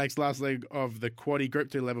 CUNY Stakes, last leg of the quaddie.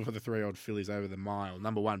 Group 2 level for the 3-year-old fillies over the mile.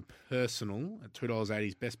 Number 1, Personal at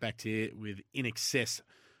 $2.80. Best backed here with in excess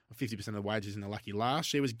of 50% of the wages in the lucky last.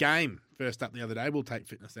 She was game first up the other day. We'll take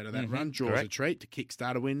fitness out of that run. Draws a treat to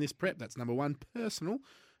kickstart a win this prep. That's number 1, Personal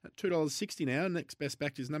at $2.60 now. Next best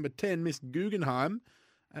backed is number 10, Miss Guggenheim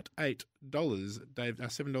at $8. Dave,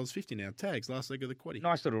 $7.50 now. Tags, last leg of the quaddie.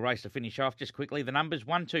 Nice little race to finish off. Just quickly, the numbers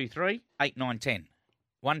 1, 2, 3, 8, 9, 10.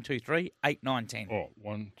 1, 2, 3, 8, 9, 10. Oh,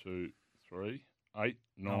 1, 2, 3, 8,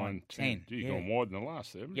 9, 10. You've gone wide in the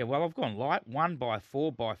last there, haven't you? Yeah, well, I've gone light. 1 by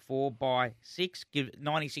 4 by 4 by 6. Give it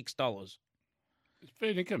 $96. It's fair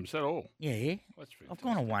income, is that all? Yeah. That's fantastic. I've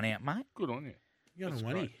gone a 1 out, mate. Good on you. You got a That's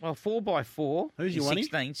one. great. Well, 4 by 4 Who's is your one-y?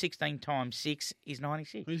 16. 16 times 6 is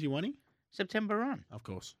 96. Who's your one? September run. Of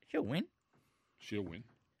course. She'll win. She'll win.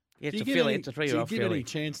 Yeah, Do it's a you give filly. any- It's a 3-year-old Do you give filly. any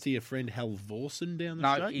chance to your friend Hal Vorsen down the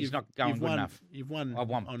No, straight? he's not going good won, enough. You've won I've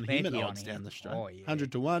won on him plenty at on odds him. down the straight. Oh, yeah.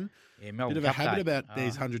 100 to 1. Yeah, Melbourne Bit of a Cup habit Day. about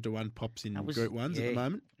these 100 to 1 pops in That was- Group 1s at the yeah.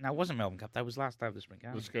 moment. No, it wasn't Melbourne Cup. That was last day of the sprint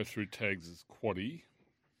game. Let's go through Tags as quaddie.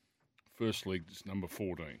 First leg is number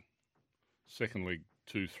 14. Second leg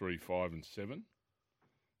 2, 3, 5 and 7.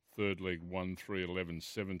 Third leg 1, 3, 11,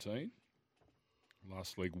 17.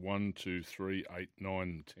 Last leg 1, 2, 3, 8, 9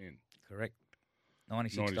 and 10. Correct.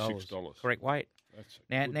 $96. $96. Correct weight. That's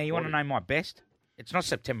Now, good you want to quaddie. know my best? It's not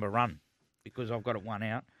September run because I've got it 1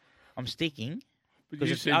 out. I'm sticking. But because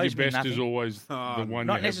you it said your owes me best is nothing. always the one you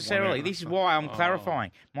Not have necessarily. one out. This is why I'm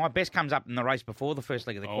clarifying. My best comes up in the race before the first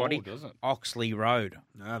leg of the Oh, quaddie. does it? Oxley Road.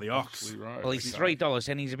 No, the Ox. Oxley Road. Well, he's Okay. $3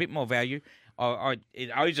 and he's a bit more value. It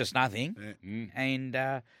owes us nothing. And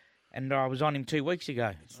I was on him 2 weeks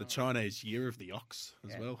ago. It's the Chinese year of the Ox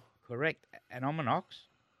as well. Correct. And I'm an ox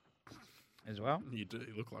as well. You do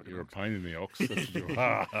look like You're an a pain in the ox. That's what you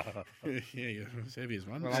are. yeah, you're as heavy as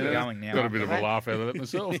one. Well, I'm going now. Got a bit after of a that. laugh out of that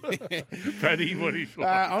myself. Paddy, what do you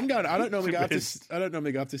like? I'm going. I don't normally go up to. Best. I don't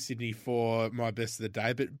normally go up to Sydney for my best of the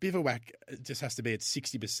day, but Bivouac just has to be at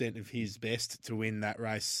 60% of his best to win that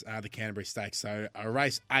race, the Canterbury Stakes. So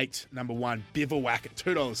race 8, number 1, Bivouac at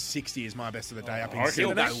 $2.60 is my best of the day up in I reckon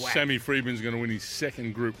Silver. Sammy Freeman's going to win his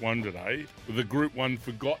second Group 1 today with a Group 1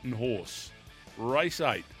 forgotten horse. Race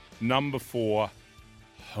 8, number 4,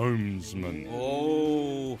 Homesman.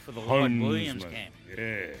 Oh, for the Lloyd Williams Homesman. camp.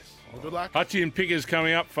 Yes. Well, good luck. Hutchie and Pickers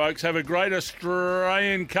coming up, folks. Have a great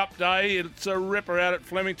Australian Cup day. It's a ripper out at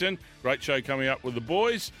Flemington. Great show coming up with the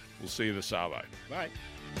boys. We'll see you this Savo. Bye.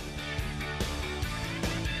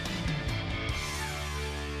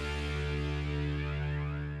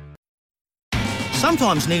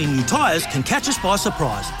 Sometimes needing new tyres can catch us by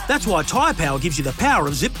surprise. That's why Tyre Power gives you the power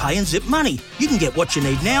of Zip Pay and Zip Money. You can get what you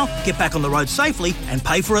need now, get back on the road safely and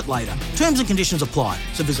pay for it later. Terms and conditions apply.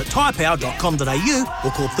 So visit tyrepower.com.au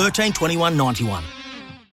or call 13 21 91.